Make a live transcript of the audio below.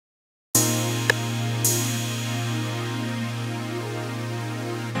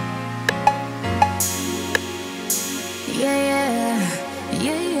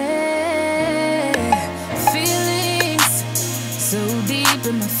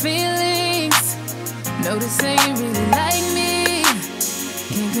my feelings. Notice that you really like me.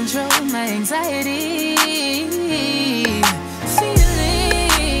 Can't control my anxiety.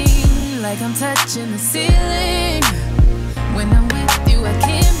 Feeling like I'm touching the ceiling. When I'm with you, I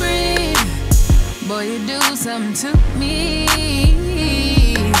can't breathe. Boy, you do something to me.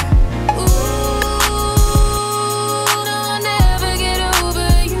 Ooh, no, I'll never get over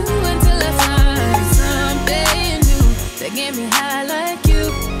you until I find something new that get me high like you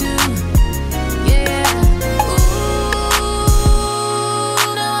do. Yeah. Ooh,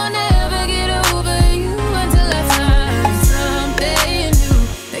 no, I'll never get over you until I find something new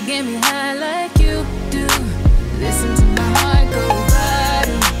that get me high like you do. Listen to my heart go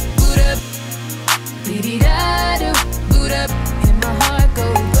bada, boot up, beady-da-do, boot up, and my heart go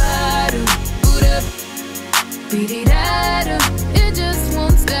bada, boot up, beady-da-do. It just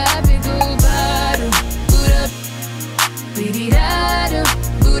won't stop, it go bada, boot up, beady-da-do,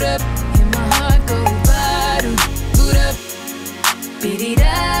 boot up, and my heart go bada, boot up,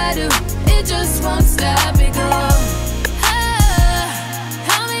 beady-da-do. It just won't stop, it go.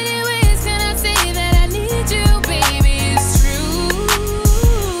 How many ways can I say that I need you, baby? It's true.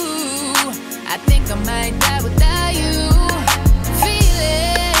 I think I might die without you.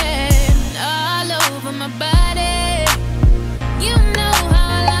 Feeling all over my body. You know how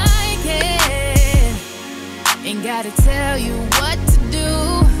I like it. Ain't gotta tell you what to do.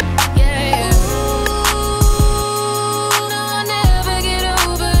 Yeah. Ooh, no, I'll never get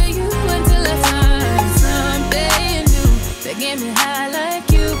over you until I find something new that get me high like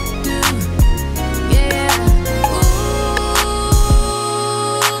you do. Yeah. Ooh,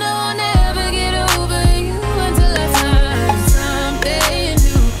 no, I'll never get over you until I find something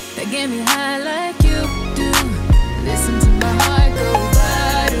new that get me high like you do. Listen to my heart go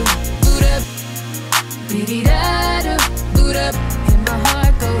bada, boot up, beady-da-do, boot up, and my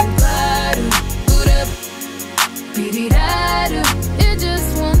heart go bada, boot up, beady-da-do. It just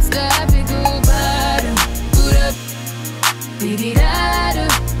won't stop, it go bada, boot up, beady-da-do,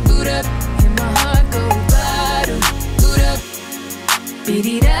 boot up, and my heart go bada, boot up,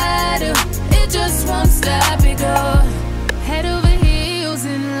 beady-da-do. It just won't stop, it go. Head over heels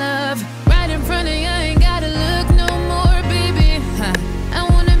in love, right in front of you, I ain't gotta look no more, baby. I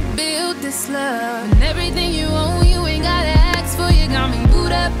wanna build this love, and everything you own, you ain't gotta ask for. You got me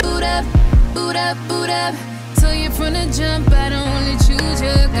boot up, boot up, boot up, boot up. So you from the jump, I don't only choose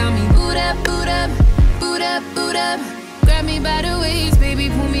you. Got me boot up, boot up, boot up, boot up. Grab me by the waist, baby,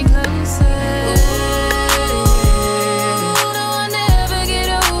 pull me closer. Ooh.